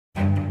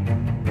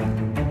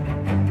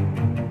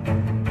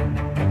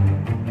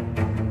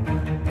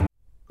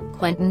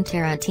Quentin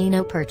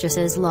Tarantino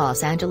purchases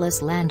Los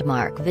Angeles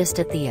landmark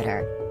Vista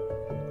Theater.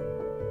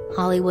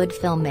 Hollywood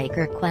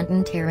filmmaker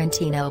Quentin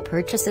Tarantino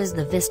purchases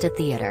the Vista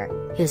Theater,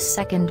 his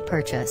second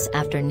purchase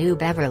after New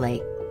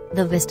Beverly.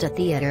 The Vista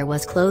Theater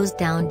was closed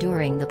down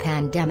during the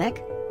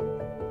pandemic.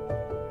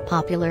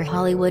 Popular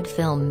Hollywood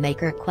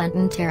filmmaker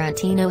Quentin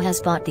Tarantino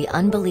has bought the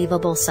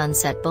unbelievable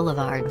Sunset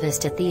Boulevard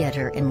Vista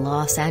Theater in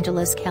Los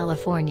Angeles,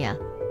 California.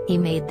 He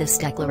made this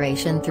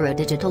declaration through a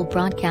digital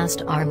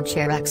broadcast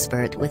armchair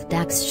expert with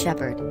Dax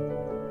Shepard.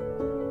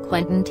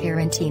 Quentin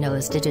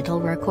Tarantino's digital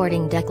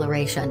recording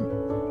declaration.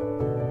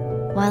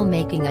 While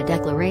making a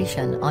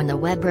declaration on the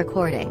web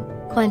recording,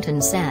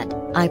 Quentin said,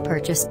 "I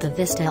purchased the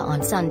Vista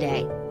on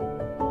Sunday.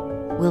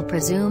 We'll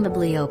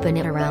presumably open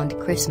it around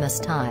Christmas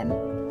time.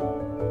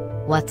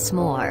 What's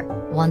more,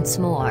 once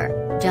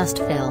more, just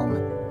film.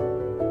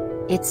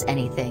 It's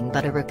anything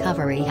but a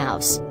recovery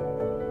house.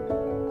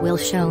 We'll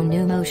show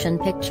new motion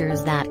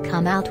pictures that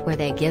come out where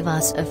they give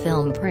us a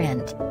film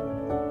print.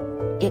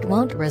 It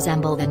won't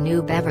resemble the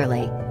New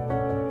Beverly.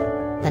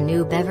 The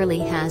New Beverly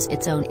has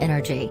its own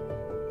energy.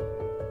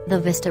 The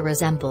Vista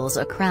resembles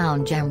a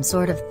crown gem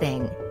sort of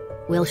thing.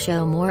 We'll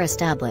show more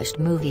established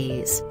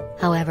movies,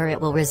 however it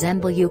will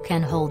resemble you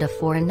can hold a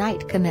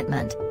 4-night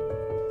commitment."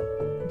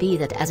 Be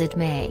that as it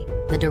may,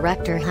 the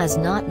director has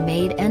not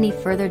made any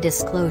further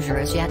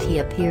disclosures yet. He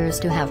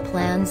appears to have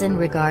plans in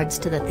regards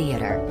to the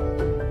theater.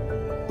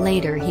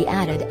 Later he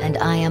added, "And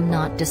I am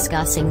not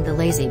discussing the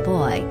lazy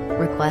boy,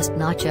 request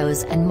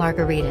nachos and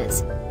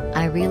margaritas.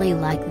 I really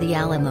like the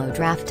Alamo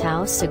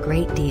Drafthouse a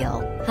great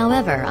deal,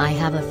 however I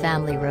have a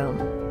family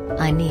room.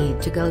 I need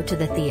to go to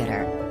the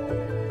theater."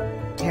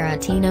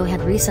 Tarantino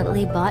had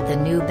recently bought the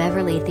New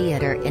Beverly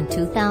Theater in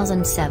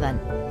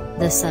 2007.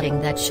 The setting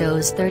that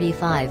shows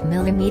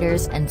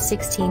 35mm and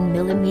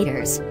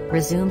 16mm,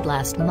 resumed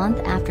last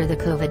month after the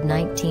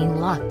COVID-19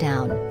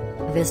 lockdown.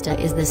 Vista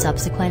is the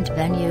subsequent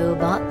venue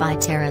bought by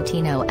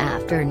Tarantino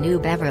after New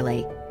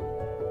Beverly.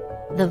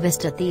 The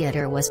Vista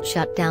Theater was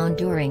shut down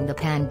during the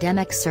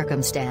pandemic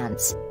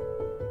circumstance.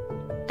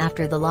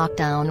 After the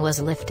lockdown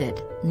was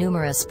lifted,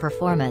 numerous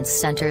performance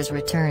centers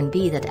returned.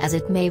 Be that as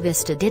it may,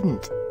 Vista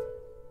didn't.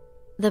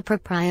 The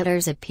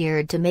proprietors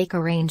appeared to make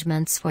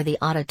arrangements for the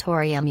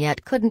auditorium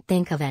yet couldn't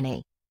think of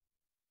any.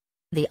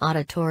 The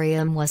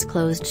auditorium was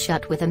closed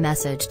shut with a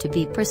message to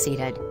be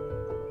proceeded.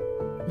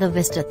 The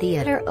Vista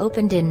Theater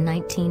opened in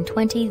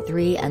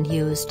 1923 and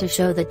used to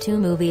show the 2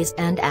 movies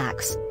and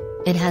acts.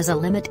 It has a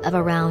limit of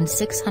around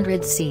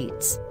 600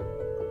 seats.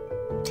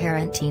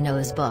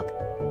 Tarantino's book.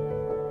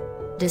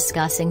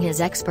 Discussing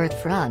his expert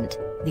front,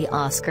 the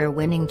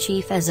Oscar-winning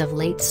chief as of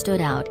late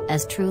stood out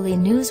as truly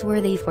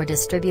newsworthy for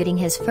distributing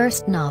his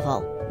first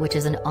novel, which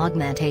is an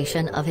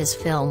augmentation of his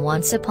film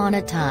Once Upon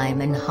a Time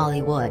in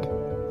Hollywood.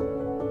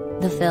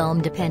 The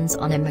film depends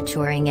on a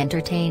maturing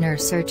entertainer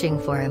searching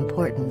for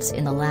importance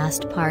in the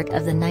last part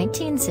of the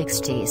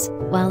 1960s,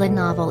 while a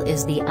novel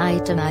is the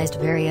itemized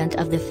variant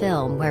of the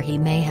film where he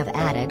may have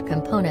added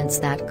components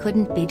that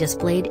couldn't be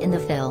displayed in the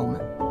film.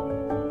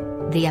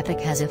 The epic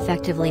has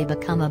effectively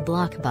become a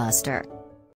blockbuster.